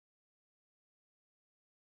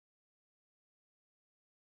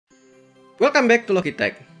Welcome back to Loki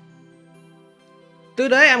Tech.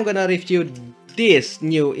 Today I'm gonna review this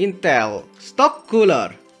new Intel stock cooler.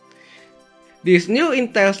 This new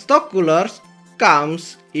Intel stock cooler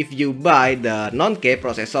comes if you buy the non-K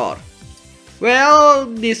processor. Well,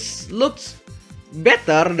 this looks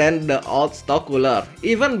better than the old stock cooler,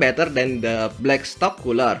 even better than the black stock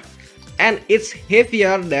cooler, and it's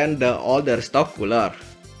heavier than the older stock cooler.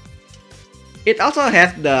 It also has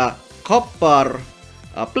the copper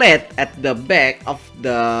plate at the back of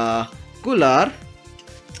the cooler.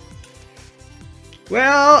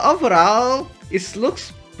 Well, overall, it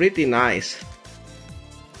looks pretty nice.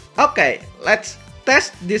 Okay, let's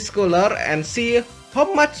test this cooler and see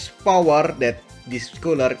how much power that this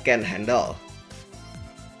cooler can handle.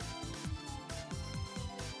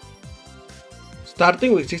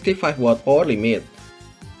 Starting with 65 watt power limit.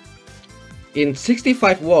 In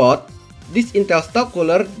 65 watt, this Intel stock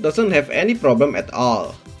cooler doesn't have any problem at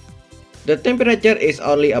all. The temperature is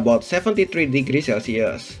only about 73 degrees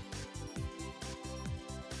Celsius.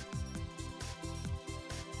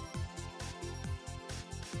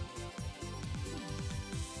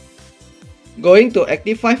 Going to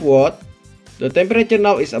 85 watt, the temperature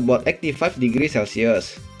now is about 85 degrees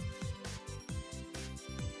Celsius.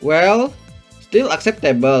 Well, still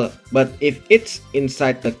acceptable, but if it's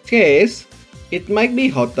inside the case, it might be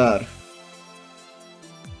hotter.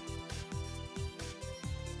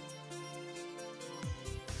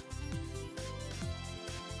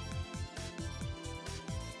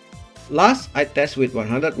 Last, I test with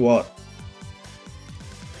 100 watt.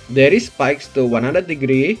 There is spikes to 100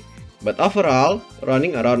 degree, but overall,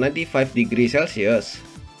 running around 95 degrees Celsius.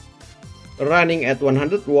 Running at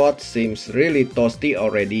 100 watts seems really toasty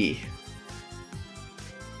already.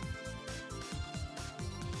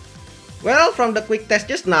 Well, from the quick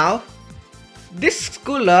test just now, this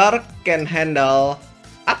cooler can handle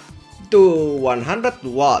up to 100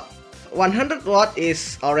 watt. 100 watt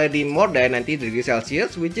is already more than 90 degrees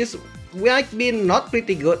Celsius, which is might be not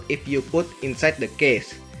pretty good if you put inside the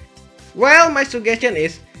case. Well, my suggestion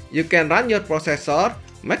is you can run your processor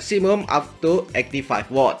maximum up to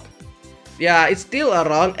 85 watt. Yeah, it's still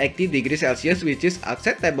around 80 degrees Celsius, which is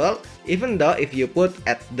acceptable even though if you put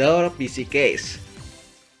at the PC case.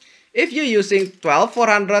 If you're using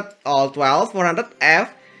 12400 or 12400F,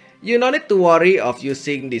 you don't need to worry of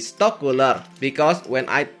using this stock cooler, because when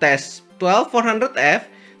I test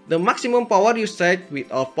 12400F, the maximum power usage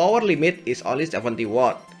with a power limit is only 70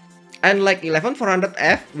 watt. And like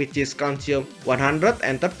 11400F, which is consume 113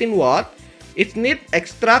 watt, it needs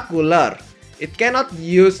extra cooler. It cannot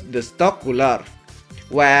use the stock cooler.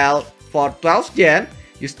 Well, for 12th gen,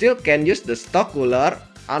 you still can use the stock cooler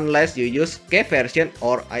unless you use K version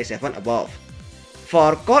or i7 above.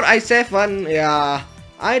 For Core i7, yeah,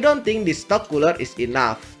 I don't think the stock cooler is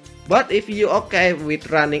enough. But if you okay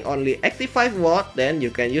with running only 85 watt, then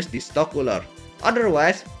you can use the stock cooler.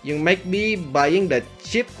 Otherwise, you might be buying the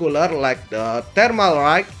cheap cooler like the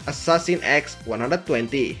Thermalright Assassin X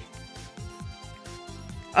 120.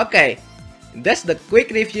 Okay, that's the quick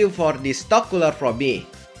review for the stock cooler from me.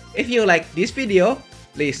 If you like this video,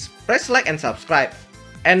 please press like and subscribe.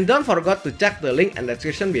 And don't forget to check the link in the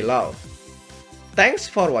description below. Thanks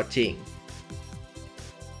for watching.